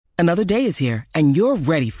Another day is here, and you're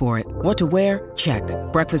ready for it. What to wear? Check.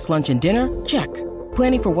 Breakfast, lunch, and dinner? Check.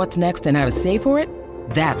 Planning for what's next and how to save for it?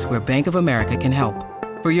 That's where Bank of America can help.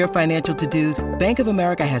 For your financial to-dos, Bank of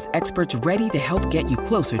America has experts ready to help get you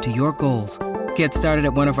closer to your goals. Get started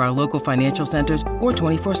at one of our local financial centers or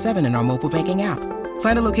 24/7 in our mobile banking app.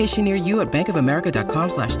 Find a location near you at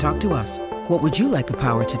bankofamerica.com/talktous. What would you like the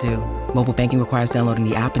power to do? Mobile banking requires downloading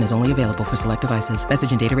the app and is only available for select devices.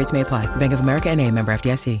 Message and data rates may apply. Bank of America N.A., member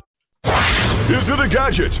FDIC. Is it a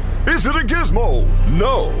gadget? Is it a gizmo?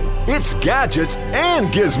 No, it's Gadgets and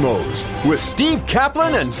Gizmos with Steve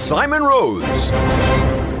Kaplan and Simon Rose.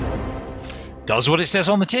 Does what it says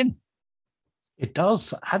on the tin. It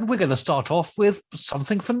does. And we're going to start off with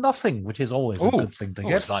something for nothing, which is always a good thing to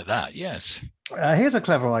get. It's like that, yes. Here's a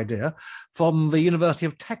clever idea from the University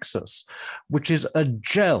of Texas, which is a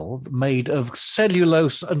gel made of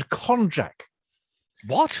cellulose and konjac.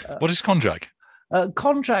 What? What is konjac?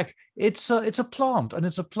 Konjac, it's a plant, and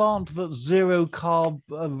it's a plant that zero-carb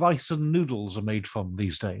rice and noodles are made from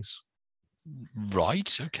these days.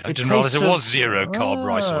 Right, okay. I didn't realize it was zero-carb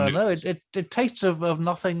rice and noodles. No, it tastes of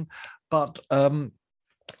nothing, but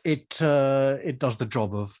it does the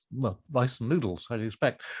job of, well, rice and noodles, I'd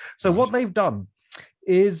expect. So what they've done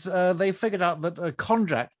is they figured out that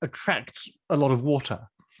konjac attracts a lot of water,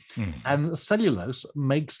 and cellulose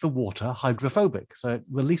makes the water hydrophobic, so it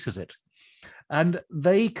releases it. And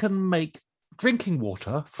they can make drinking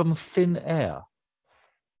water from thin air.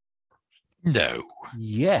 No.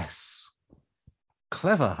 Yes.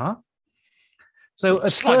 Clever, huh? So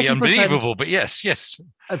it's slightly unbelievable, but yes.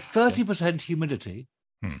 At 30% humidity,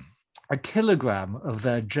 a kilogram of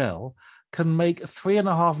their gel can make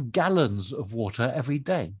 3.5 gallons of water every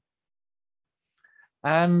day.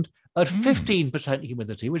 And at 15%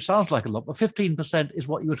 humidity, which sounds like a lot, but 15% is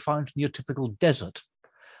what you would find in your typical desert.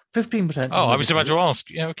 15%. Oh, I was about to ask.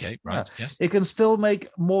 Yeah, okay, right. Yeah. Yes. It can still make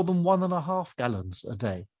more than 1.5 gallons a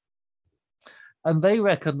day. And they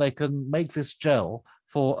reckon they can make this gel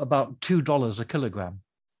for about $2 a kilogram.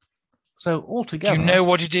 So altogether... Do you know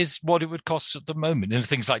what it would cost at the moment in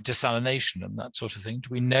things like desalination and that sort of thing? Do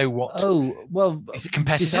we know what... Oh, well, is it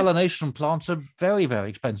competitive? Desalination plants are very, very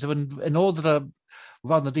expensive. And in order to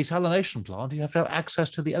run the desalination plant, you have to have access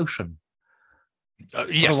to the ocean.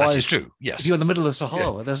 Yes, that is true. Yes. If you're in the middle of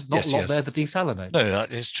Sahara, there's not a lot there to desalinate. No,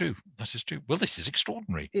 that is true. That is true. Well, this is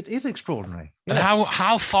extraordinary. It is extraordinary. And yes.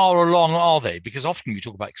 how far along are they? Because often we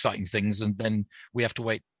talk about exciting things and then we have to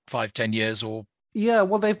wait 5-10 years or... Yeah,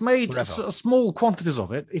 well, they've made small quantities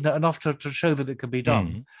of it, enough to show that it can be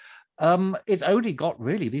done. It's only got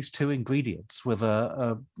really these two ingredients with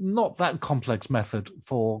a not that complex method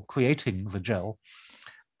for creating the gel.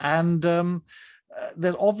 And...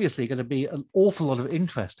 there's obviously going to be an awful lot of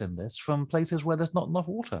interest in this from places where there's not enough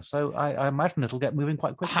water. So I imagine it'll get moving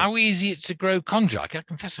quite quickly. How easy is it to grow konjac? I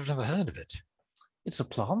confess I've never heard of it. It's a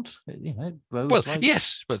plant. It grows. Well,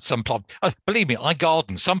 yes, but some plant. Believe me, I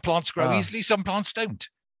garden. Some plants grow easily, some plants don't.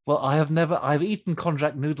 Well, I've eaten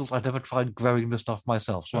konjac noodles. I've never tried growing the stuff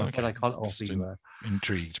myself, so I can't offer you that.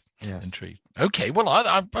 Intrigued. Yes. Intrigued. Okay, well,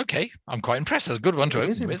 I'm okay. I'm quite impressed. That's a good one to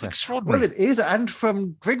open with. Extraordinary. Well, it is, and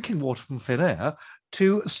from drinking water from thin air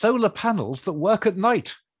to solar panels that work at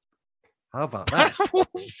night. How about that?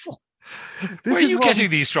 Where are you getting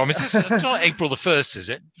these from? Is this not April the 1st, is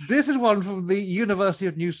it? This is one from the University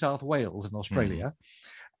of New South Wales in Australia.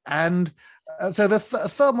 And so the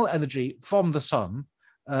thermal energy from the sun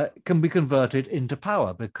can be converted into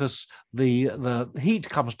power because the heat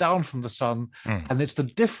comes down from the sun and it's the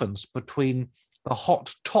difference between the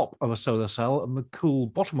hot top of a solar cell and the cool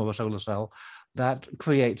bottom of a solar cell that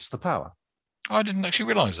creates the power. I didn't actually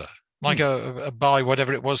realise that. Like a buy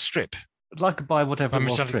whatever it was strip. Like a buy whatever it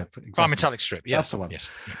was strip. Exactly. Bimetallic strip, yes. That's the one. Yes.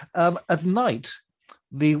 At night,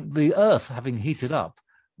 the Earth having heated up,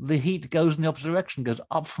 the heat goes in the opposite direction, goes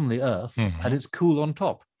up from the Earth, and it's cool on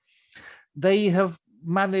top. They have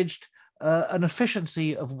managed an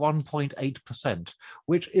efficiency of 1.8%,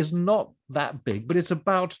 which is not that big, but it's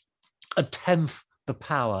about a tenth the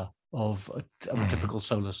power of a typical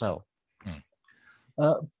solar cell.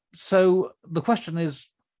 So the question is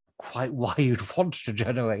quite why you'd want to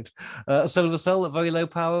generate a solar cell at very low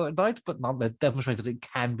power at night, but now they've demonstrated it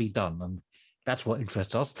can be done, and that's what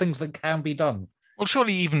interests us, things that can be done. Well,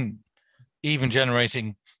 surely even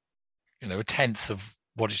generating, a tenth of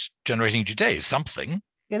what it's generating today is something.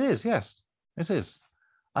 It is, yes, it is.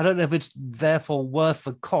 I don't know if it's therefore worth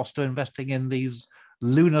the cost of investing in these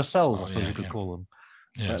lunar cells, I suppose you could call them.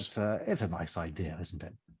 Yes. But it's a nice idea, isn't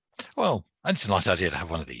it? Well, and it's a nice idea to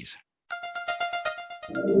have one of these.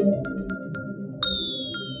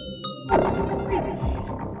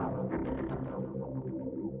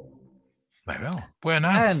 Very well. Where now?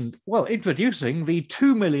 And, well, introducing the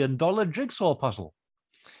 $2 million jigsaw puzzle.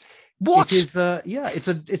 What? It is,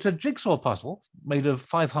 it's a jigsaw puzzle made of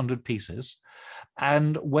 500 pieces.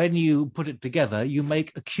 And when you put it together, you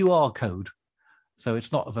make a QR code. So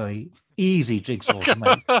it's not a very easy jigsaw to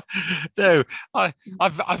make. No,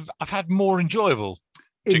 I've had more enjoyable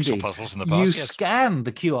jigsaw Indeed. puzzles in the past. You Yes. scan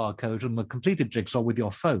the QR code on the completed jigsaw with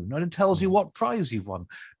your phone, and it tells you what prize you've won.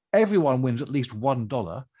 Everyone wins at least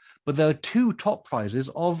 $1, but there are 2 top prizes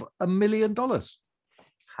of $1 million.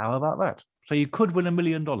 How about that? So you could win $1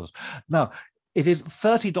 million. Now, it is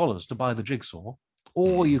 $30 to buy the jigsaw,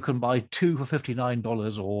 or you can buy 2 for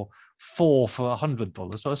 $59 or 4 for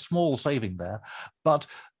 $100. So a small saving there. But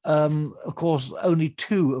of course, only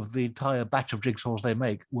 2 of the entire batch of jigsaws they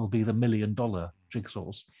make will be the $1 million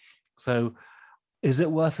jigsaws. So is it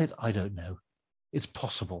worth it? I don't know. It's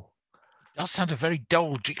possible. That sounds a very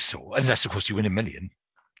dull jigsaw, unless, of course, you win $1 million.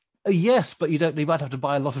 Yes, but you might have to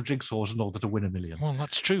buy a lot of jigsaws in order to win $1 million. Well,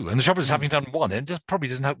 that's true. And the trouble is, having done one, it probably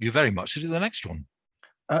doesn't help you very much to do the next one.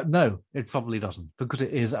 No, it probably doesn't, because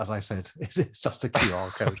it is, as I said, it's just a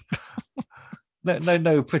QR code.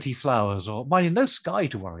 No pretty flowers or no sky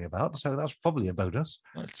to worry about. So that's probably a bonus.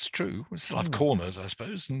 That's true. We still have corners, I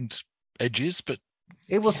suppose, and edges, but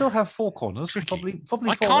it will still have 4 corners. Probably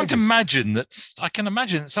I 4 can't edges. imagine that. I can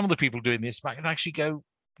imagine that some of the people doing this might actually go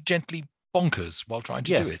gently bonkers while trying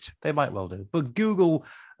to do it. They might well do. But Google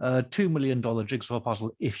 $2 million jigsaw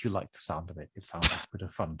puzzle if you like the sound of it. It sounds like a bit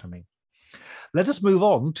of fun to me. Let us move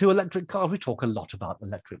on to electric cars. We talk a lot about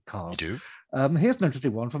electric cars. You do. Here's an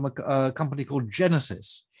interesting one from a company called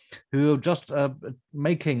Genesis, who are just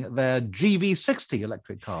making their GV60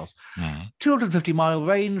 electric cars. 250-mile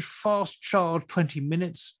range, fast charge, 20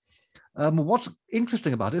 minutes. What's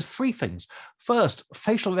interesting about it is 3 things. First,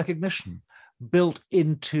 facial recognition built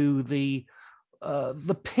into the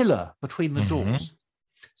pillar between the doors,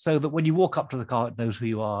 so that when you walk up to the car, it knows who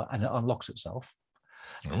you are and it unlocks itself.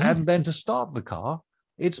 And then to start the car,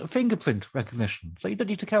 it's fingerprint recognition. So you don't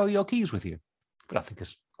need to carry your keys with you. But I think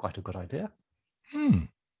it's quite a good idea.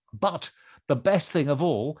 But the best thing of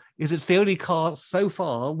all is it's the only car so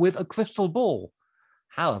far with a crystal ball.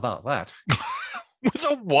 How about that? With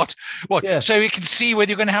a what? What? Yes. So you can see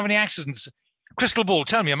whether you're going to have any accidents. Crystal ball,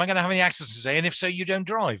 tell me, am I going to have any accidents today? And if so, you don't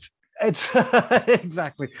drive. It's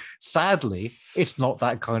exactly. Sadly, it's not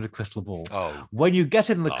that kind of crystal ball. Oh, when you get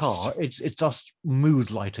in the car, it's just mood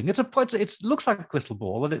lighting. It looks like a crystal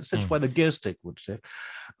ball, and it sits where the gear stick would sit.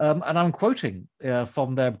 And I'm quoting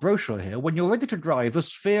from their brochure here: "When you're ready to drive, the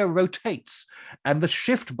sphere rotates, and the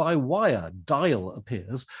shift-by-wire dial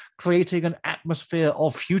appears, creating an atmosphere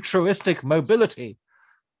of futuristic mobility."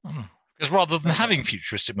 Because rather than having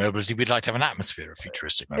futuristic mobility, we'd like to have an atmosphere of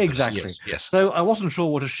futuristic mobility. Exactly. Yes. So I wasn't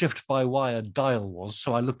sure what a shift-by-wire dial was,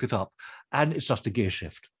 so I looked it up, and it's just a gear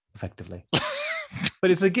shift, effectively.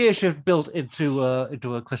 But it's a gear shift built into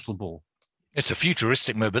a crystal ball. It's a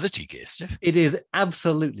futuristic mobility gear, Steve. It is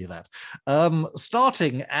absolutely that.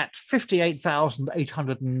 Starting at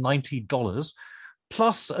 $58,890,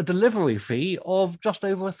 plus a delivery fee of just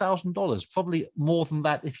over $1,000, probably more than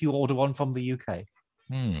that if you order one from the UK.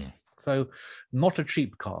 So not a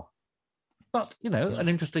cheap car, but, an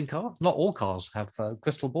interesting car. Not all cars have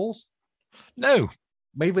crystal balls. No.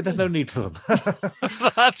 Maybe there's no need for them.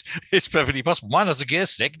 That is perfectly possible. Mine has a gear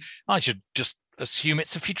stick. I should just assume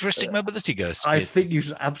it's a futuristic mobility gear stick. I think you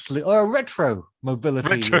should absolutely... Or a retro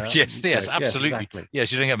mobility. Yes, absolutely. Yes, exactly.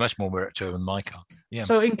 Yes, you don't get much more retro than my car. Yeah.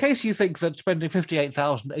 So in case you think that spending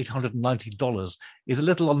 $58,890 is a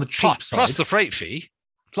little on the cheap side... Plus the freight fee.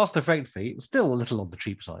 Plus the freight fee, still a little on the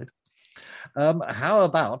cheap side. How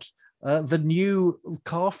about the new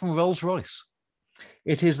car from Rolls-Royce?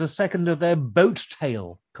 It is the second of their boat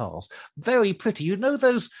tail cars. Very pretty. You know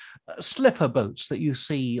those slipper boats that you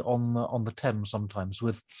see on the Thames sometimes,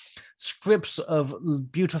 with strips of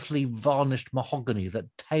beautifully varnished mahogany that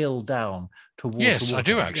tail down towards the water? Yes, I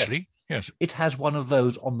do actually. Yes. It has one of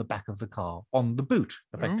those on the back of the car, on the boot,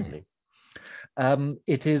 effectively.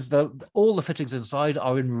 It is all the fittings inside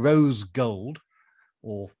are in rose gold,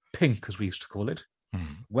 or pink as we used to call it,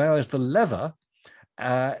 whereas the leather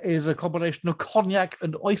is a combination of cognac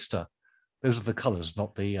and oyster. Those are the colours,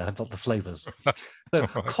 not the flavours. So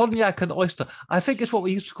cognac and oyster. I think it's what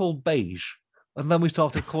we used to call beige, and then we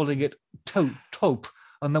started calling it taupe,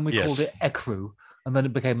 and then we called it ecru, and then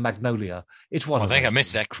it became magnolia. It's one. I think I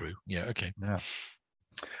missed ecru. Yeah. Okay. Yeah.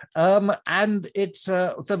 And it's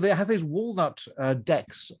so it has these walnut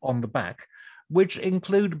decks on the back, which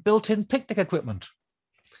include built-in picnic equipment.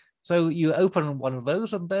 So you open one of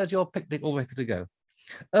those, and there's your picnic all ready to go.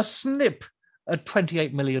 A snip at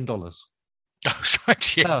 $28 million.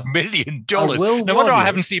 $28 million. I will No wonder warn I you.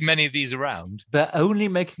 haven't seen many of these around. They're only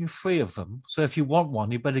making 3 of them. So if you want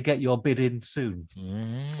one, you better get your bid in soon,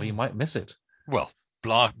 or you might miss it. Well,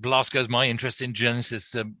 Blasco's my interest in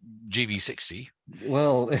Genesis GV60.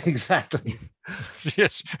 Well, exactly.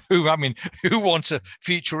 Yes. Who wants a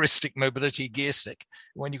futuristic mobility gear stick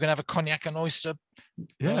when you can have a cognac and oyster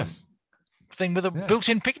Yes. thing with a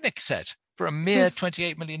built-in picnic set for a mere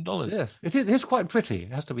 $28 million? Yes, it is quite pretty,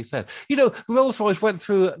 it has to be said. You know, Rolls-Royce went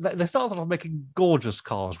through, they started off making gorgeous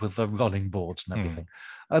cars with the running boards and everything.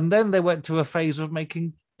 And then they went through a phase of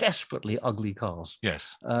making desperately ugly cars.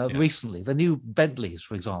 Yes. Recently, the new Bentleys,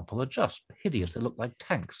 for example, are just hideous. They look like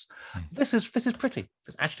tanks. This is pretty.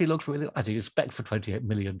 This actually looks really, as you expect for $28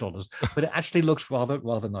 million, but it actually looks rather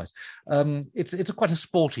nice. It's quite a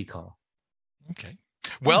sporty car. Okay.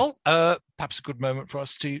 Well, perhaps a good moment for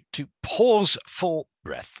us to pause for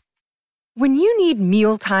breath. When you need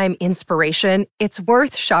mealtime inspiration, it's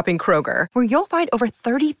worth shopping Kroger, where you'll find over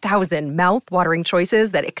 30,000 mouth-watering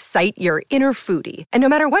choices that excite your inner foodie. And no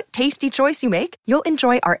matter what tasty choice you make, you'll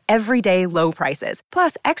enjoy our everyday low prices,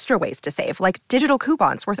 plus extra ways to save, like digital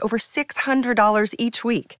coupons worth over $600 each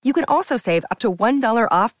week. You can also save up to $1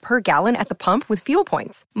 off per gallon at the pump with fuel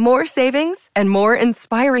points. More savings and more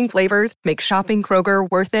inspiring flavors make shopping Kroger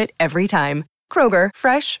worth it every time. Kroger,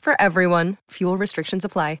 fresh for everyone. Fuel restrictions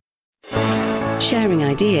apply. Sharing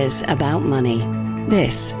ideas about money.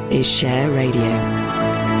 This is Share Radio.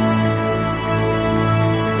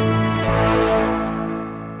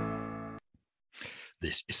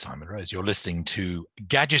 This is Simon Rose. You're listening to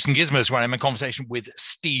Gadgets and Gizmos, where I'm in conversation with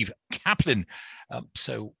Steve Kaplan.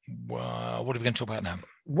 So what are we going to talk about now?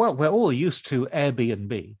 Well, we're all used to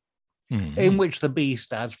Airbnb, in which the B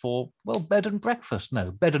stands for, well, bed and breakfast. No,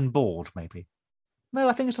 bed and board, maybe. No,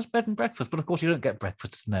 I think it's just bed and breakfast. But of course, you don't get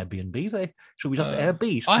breakfast in Airbnb. Should we just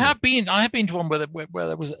Airbnb? I have been to one where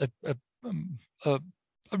there was a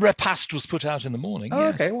repast was put out in the morning. Oh,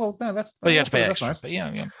 yes. okay. Well, no, that's. But you had to pay extra. Nice. But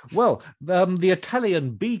yeah. Well, the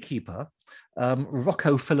Italian beekeeper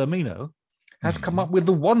Rocco Filomeno has come up with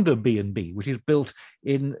the Wonder B&B, which is built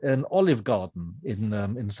in an olive garden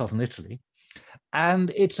in southern Italy, and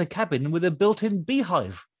it's a cabin with a built-in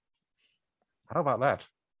beehive. How about that?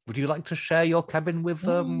 Would you like to share your cabin with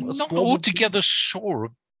a not altogether sure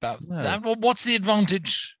about that? Well, what's the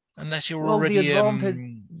advantage? Unless you're already, yes. I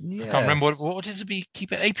can't remember what is a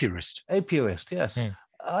beekeeper? Apiarist. Apiarist, yes. Yeah.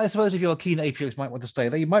 I suppose if you're a keen apiarist, you might want to stay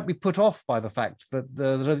there. You might be put off by the fact that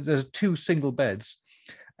there's 2 single beds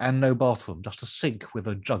and no bathroom, just a sink with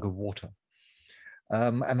a jug of water.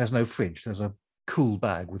 And there's no fridge. There's a cool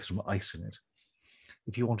bag with some ice in it.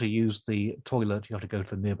 If you want to use the toilet, you have to go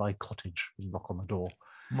to the nearby cottage and knock on the door.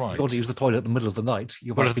 Right. If you want to use the toilet in the middle of the night,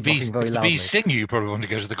 you well, might be knocking very loudly. If the bees sting you probably want to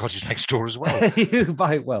go to the cottage next door as well. You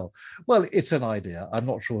might well. Well, it's an idea. I'm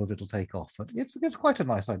not sure if it'll take off, but it's quite a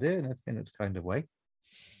nice idea in its kind of way.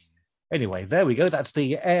 Anyway, there we go. That's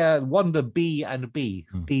the Wonder B and B.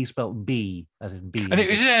 B spelled B as in B. And it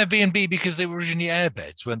was Airbnb because they were originally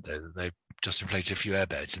airbeds, weren't they? They just inflated a few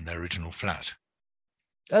airbeds in their original flat.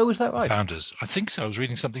 Oh, is that right? Founders. I think so. I was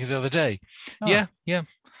reading something the other day. Oh. Yeah.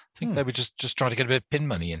 I think they were just trying to get a bit of pin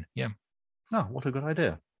money in. Yeah. Oh, what a good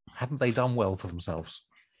idea. Haven't they done well for themselves?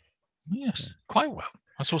 Yes, quite well.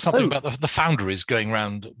 I saw something about the foundries going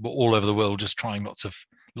around all over the world, just trying lots of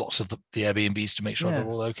the Airbnbs to make sure they're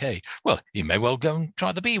all okay. Well, he may well go and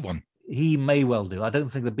try the B one. He may well do. I don't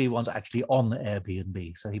think the B one's actually on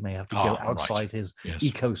Airbnb, so he may have to go outside his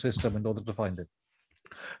ecosystem in order to find it.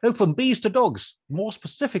 So from bees to dogs, more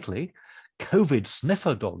specifically, COVID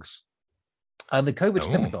sniffer dogs. And the COVID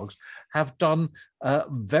sniffer dogs have done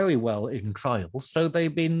very well in trials. So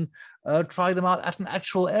they've been trying them out at an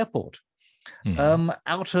actual airport.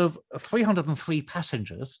 Out of 303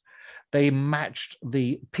 passengers, they matched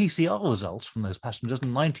the PCR results from those passengers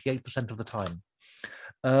 98% of the time.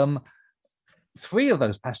 3 of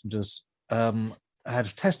those passengers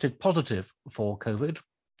had tested positive for COVID.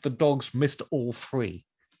 The dogs missed all 3.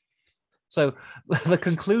 So the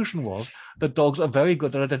conclusion was the dogs are very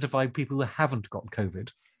good at identifying people who haven't got COVID,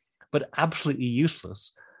 but absolutely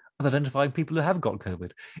useless at identifying people who have got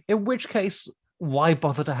COVID, in which case, why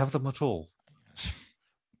bother to have them at all?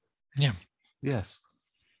 Yeah. Yes.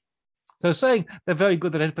 So saying they're very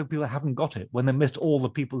good at identifying people who haven't got it when they missed all the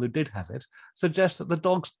people who did have it suggests that the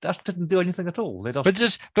dogs just didn't do anything at all. They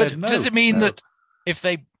just does it mean that if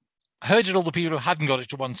they herded all the people who hadn't got it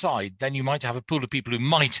to one side, then you might have a pool of people who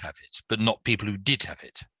might have it, but not people who did have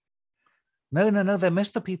it? No. They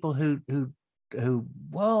missed the people who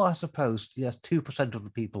well, I suppose, yes, 2% of the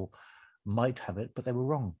people might have it, but they were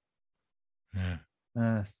wrong.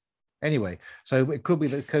 Yeah. Anyway, so it could be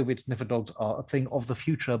that COVID sniffer dogs are a thing of the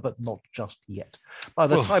future, but not just yet. By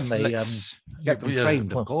the time they get them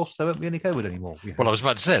trained, of course, there won't be any COVID anymore. Well, I was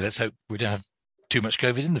about to say, let's hope we don't have too much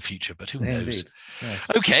COVID in the future, but who knows? Yes.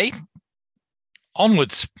 Okay,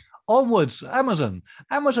 onwards. Amazon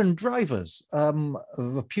drivers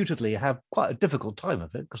reputedly have quite a difficult time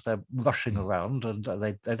of it because they're rushing around and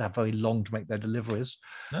they'd have very long to make their deliveries.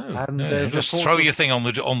 No, just throw your thing on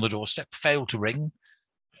the doorstep, fail to ring,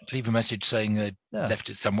 leave a message saying they left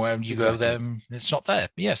it somewhere, and you go there and it's not there.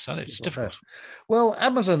 Yes, I know, it's difficult. Well,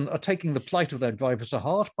 Amazon are taking the plight of their drivers to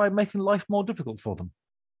heart by making life more difficult for them.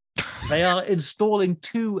 They are installing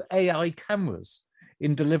 2 AI cameras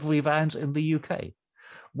in delivery vans in the UK,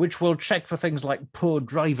 which will check for things like poor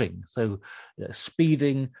driving, so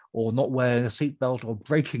speeding or not wearing a seatbelt or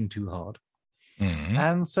braking too hard. Mm-hmm.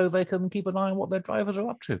 And so they can keep an eye on what their drivers are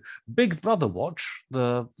up to. Big Brother Watch,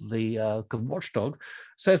 the watchdog,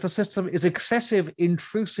 says the system is excessive,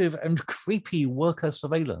 intrusive, and creepy worker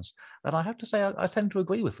surveillance. And I have to say, I tend to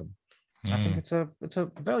agree with them. I think it's a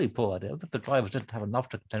very poor idea. If the drivers didn't have enough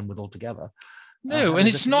to contend with altogether. No, and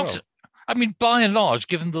it's not. Well. I mean, by and large,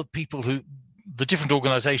 given the different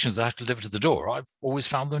organisations that have to deliver to the door, I've always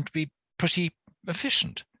found them to be pretty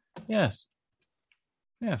efficient. Yes.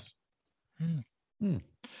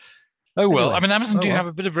 Oh, well, anyway, I mean, Amazon do have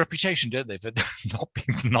a bit of a reputation, don't they, for not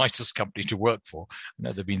being the nicest company to work for. I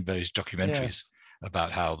know there have been various documentaries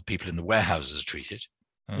about how the people in the warehouses are treated.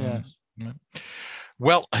 Yes.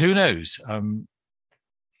 Well, who knows?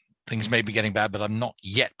 Things may be getting bad, but I'm not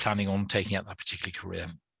yet planning on taking out that particular career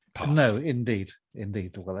path. No, indeed.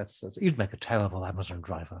 Well, that's you'd make a terrible Amazon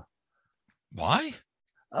driver. Why?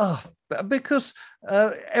 Because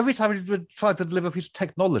every time you would try to deliver a piece of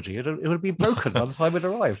technology, it would be broken by the time it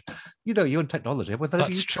arrived. You know, you're in technology.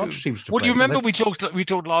 That's true. Well, do you remember we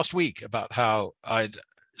talked last week about how I'd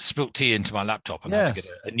spilt tea into my laptop and had to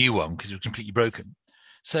get a new one because it was completely broken.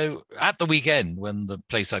 So at the weekend, when the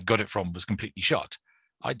place I'd got it from was completely shut,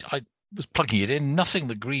 I was plugging it in. Nothing.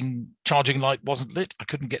 The green charging light wasn't lit. I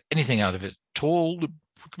couldn't get anything out of it at all.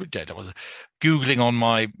 I was Googling on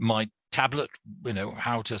my tablet,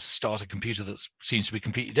 how to start a computer that seems to be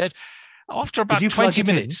completely dead. After about 20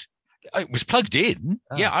 minutes, it was plugged in.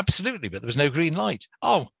 Oh. Yeah, absolutely. But there was no green light.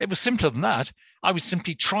 Oh, it was simpler than that. I was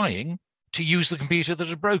simply trying to use the computer that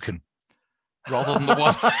had broken. Rather than the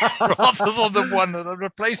one that had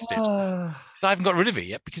replaced it. I haven't got rid of it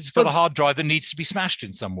yet because it's got a hard drive that needs to be smashed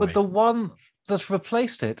in some way. But the one that's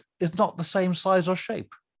replaced it is not the same size or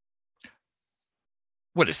shape.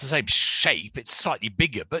 Well, it's the same shape. It's slightly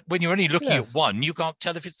bigger, but when you're only looking at one, you can't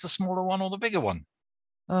tell if it's the smaller one or the bigger one.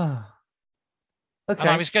 Okay. And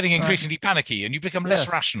I was getting increasingly panicky, and you become less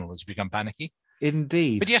rational as you become panicky.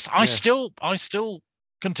 Indeed. But yes, I still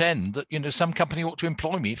contend that some company ought to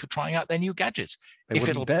employ me for trying out their new gadgets. They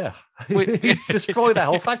wouldn't dare. Destroy their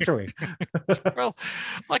whole factory. Well,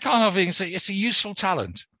 I can't have it. It's a useful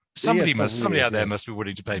talent. Somebody out there must be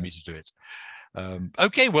willing to pay me to do it.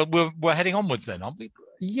 Okay, well, we're heading onwards then, aren't we?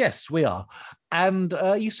 Yes, we are. And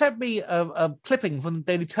you sent me a clipping from the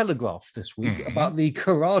Daily Telegraph this week about the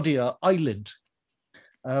Coradia Island,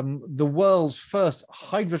 the world's first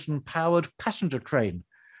hydrogen-powered passenger train,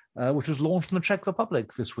 which was launched in the Czech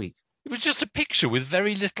Republic this week. It was just a picture with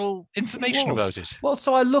very little information about it. Well,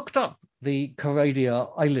 so I looked up the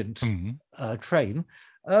Coradia Island train,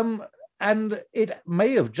 and it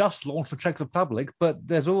may have just launched the Czech Republic, but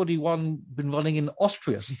there's already one been running in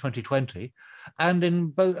Austria since 2020, and in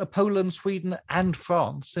both Poland, Sweden, and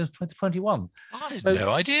France since 2021. I had no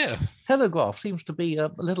idea. Telegraph seems to be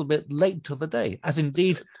a little bit late to the day, as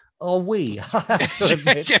indeed are we. I have to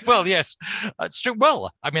admit. Yeah, well, yes, it's true.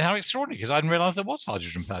 Well, I mean, how extraordinary, because I didn't realise there was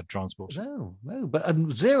hydrogen-powered transport. No, but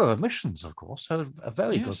zero emissions, of course, so a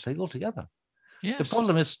very good thing altogether. Yes. The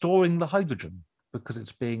problem is storing the hydrogen, because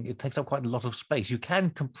it takes up quite a lot of space. You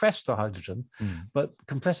can compress the hydrogen, but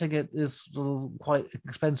compressing it is quite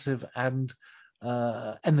expensive and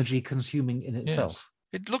energy consuming in itself.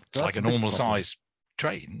 It looked like a normal size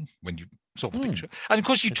train when you saw the picture. And of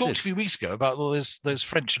course, you talked a few weeks ago about those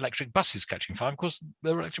French electric buses catching fire. Of course,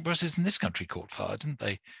 the electric buses in this country caught fire, didn't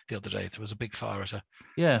they? The other day, there was a big fire at a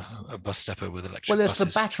bus depot with electric buses. Well,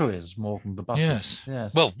 it's the batteries more than the buses.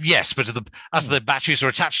 Yes. Well, yes, but as the batteries are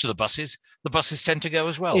attached to the buses tend to go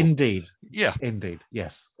as well. Indeed. Yeah. Indeed.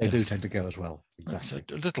 Yes, they do tend to go as well. Exactly.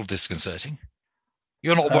 It's a little disconcerting.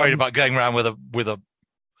 You're not worried about going around with a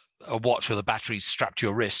watch with a battery strapped to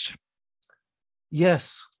your wrist.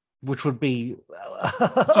 Yes, which would be a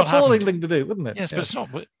appalling thing to do, wouldn't it? Yes, but it's not.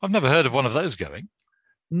 I've never heard of one of those going.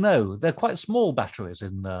 No, they're quite small batteries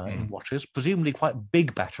in watches, presumably quite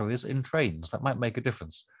big batteries in trains. That might make a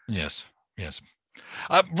difference. Yes.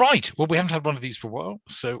 Right. Well, we haven't had one of these for a while,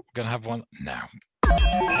 so we're going to have one now.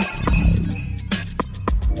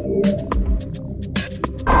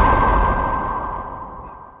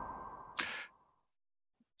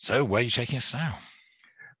 So, where are you taking us now?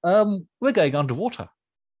 We're going underwater.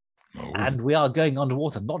 Oh. And we are going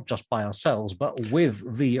underwater, not just by ourselves, but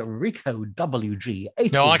with the Ricoh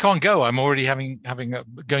WG80. No, I can't go. I'm already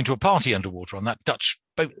going to a party underwater on that Dutch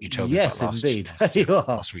boat you told me about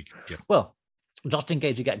last week. Yeah. Well, just in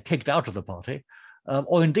case you get kicked out of the party,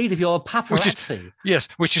 or indeed if you're a paparazzi.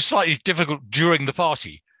 Which is slightly difficult during the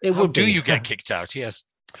party. How do you get kicked out? Yes.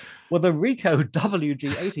 Well, the Ricoh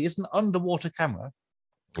WG80 is an underwater camera,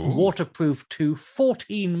 waterproof to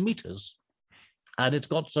 14 meters. And it's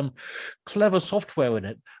got some clever software in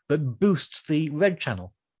it that boosts the red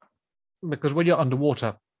channel. Because when you're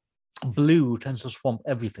underwater, blue tends to swamp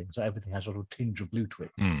everything. So everything has a little tinge of blue to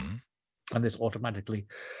it. Mm. And this automatically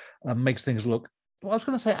makes things look, well, I was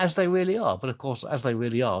going to say as they really are. But of course, as they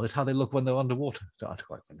really are is how they look when they're underwater. So I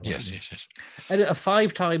quite yes. And a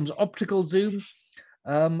 5 times optical zoom.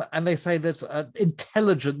 And they say there's an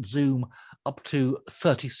intelligent zoom up to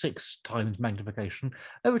 36 times magnification.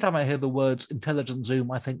 Every time I hear the words intelligent zoom,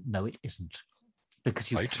 I think, no, it isn't,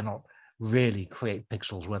 because you cannot really create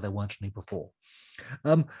pixels where there weren't any before.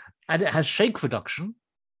 And it has shake reduction.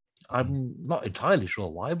 I'm not entirely sure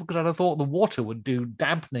why, because I'd have thought the water would do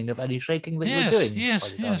dampening of any shaking that you're doing.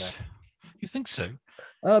 Yes. You think so?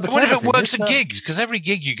 I wonder if it works at gigs, because every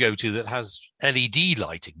gig you go to that has LED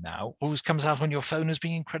lighting now always comes out on your phone as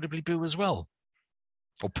being incredibly blue as well.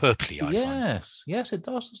 Or purpley, I find. Yes, it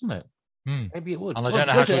does, doesn't it? Maybe it would. And I don't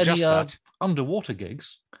know how to adjust that. Underwater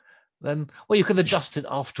gigs, then, well, you can adjust it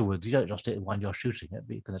afterwards. You don't adjust it while you're shooting it,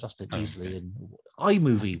 but you can adjust it easily in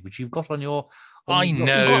iMovie, which you've got on your...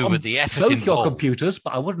 with the effort both involved. Your computers,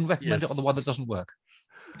 but I wouldn't recommend it on the one that doesn't work.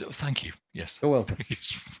 Thank you. Yes. You're welcome.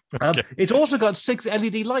 Okay. It's also got 6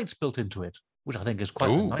 LED lights built into it, which I think is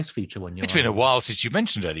quite a nice feature when you're... It's been a while since you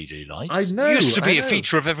mentioned LED lights. I know. It used to be a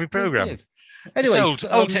feature of every program. Anyway, it's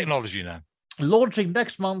old technology now. Launching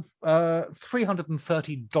next month,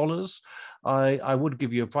 $330. I would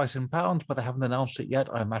give you a price in pounds, but they haven't announced it yet.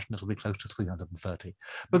 I imagine it'll be close to $330.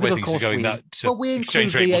 Because of course, we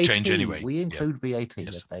exchange include rate VAT. will change anyway. We include VAT,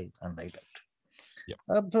 and they don't. Yep.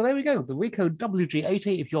 So there we go. The Ricoh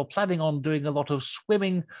WG80. If you're planning on doing a lot of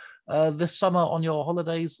swimming this summer on your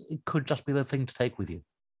holidays, it could just be the thing to take with you.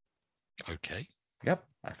 Okay. Yep.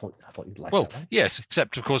 I thought you'd like that. Well, right? yes,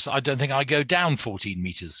 except of course I don't think I go down 14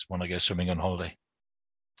 meters when I go swimming on holiday.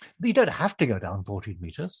 You don't have to go down 14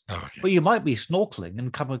 meters, but you might be snorkeling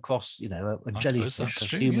and come across, a jellyfish,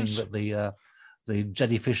 assuming that the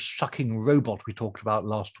jellyfish sucking robot we talked about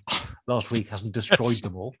last week hasn't destroyed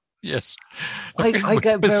them all. Yes, I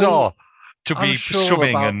get bizarre to be unsure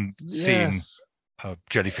swimming about, and seeing a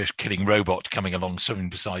jellyfish killing robot coming along swimming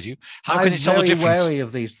beside you. How can it tell the difference? I'm very wary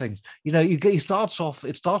of these things. It starts off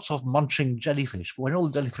munching jellyfish, but when all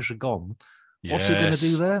the jellyfish are gone, what's it going to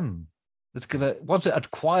do then? It's going to, once it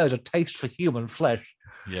acquires a taste for human flesh.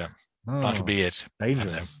 Yeah, that'll be it.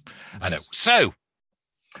 Dangerous. I know. So,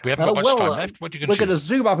 we haven't got much time left. What are you going to We're going to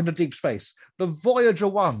zoom up into deep space. The Voyager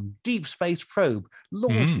 1 deep space probe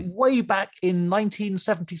launched way back in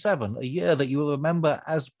 1977, a year that you will remember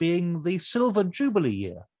as being the Silver Jubilee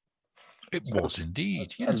year. It was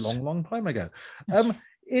indeed, yes. A long, long time ago. Yes.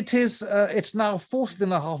 It's now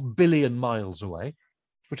 14.5 billion miles away,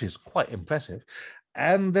 which is quite impressive.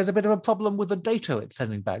 And there's a bit of a problem with the data it's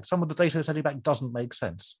sending back. Some of the data it's sending back doesn't make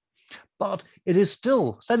sense. But it is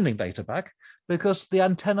still sending data back because the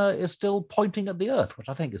antenna is still pointing at the Earth, which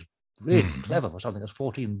I think is really clever for something that's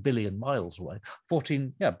 14 billion miles away.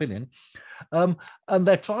 14 billion. And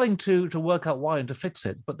they're trying to work out why and to fix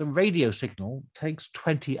it, but the radio signal takes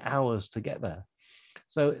 20 hours to get there.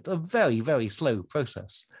 So it's a very, very slow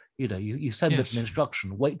process. You send it an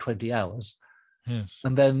instruction, wait 20 hours,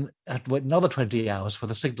 and then have to wait another 20 hours for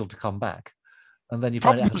the signal to come back. And then you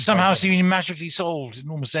find out somehow seem magically solved in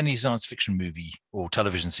almost any science fiction movie or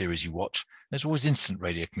television series you watch. There's always instant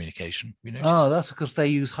radio communication. That's because they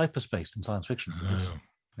use hyperspace in science fiction.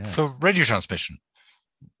 For radio transmission.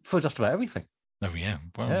 For just about everything. Oh yeah,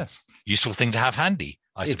 well, useful thing to have handy,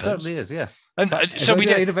 I suppose. It certainly is, yes. And so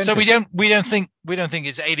we don't think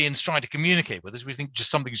it's aliens trying to communicate with us. We think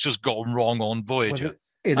something's just gone wrong on Voyager. Well,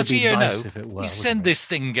 it'd be nice if it were. We send this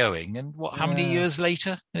thing going, and how many years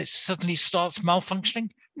later, and it suddenly starts malfunctioning?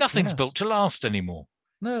 Nothing's built to last anymore.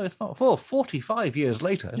 No, it's not. 45 years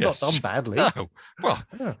later, it's not done badly. No. Well,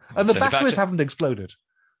 and the batteries haven't exploded.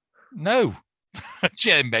 No.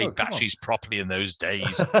 They made batteries properly in those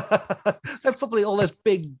days. They're probably all those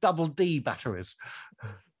big double D batteries.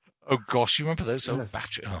 Oh gosh, you remember those old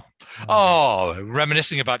batteries? Oh,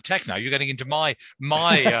 reminiscing about tech now. You're getting into my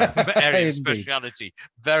area of speciality.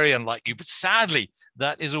 Very unlike you, but sadly,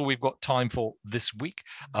 that is all we've got time for this week.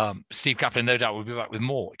 Steve Kaplan, no doubt, will be back with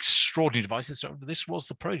more extraordinary devices. So this was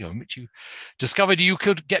the program in which you discovered you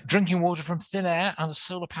could get drinking water from thin air and the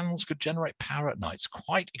solar panels could generate power at night. It's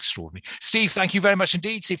quite extraordinary. Steve, thank you very much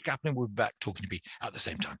indeed. Steve Kaplan will be back talking to me at the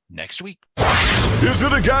same time next week. Is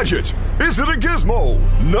it a gadget? Is it a gizmo?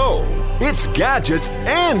 No, it's Gadgets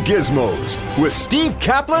and Gizmos with Steve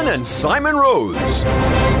Kaplan and Simon Rose.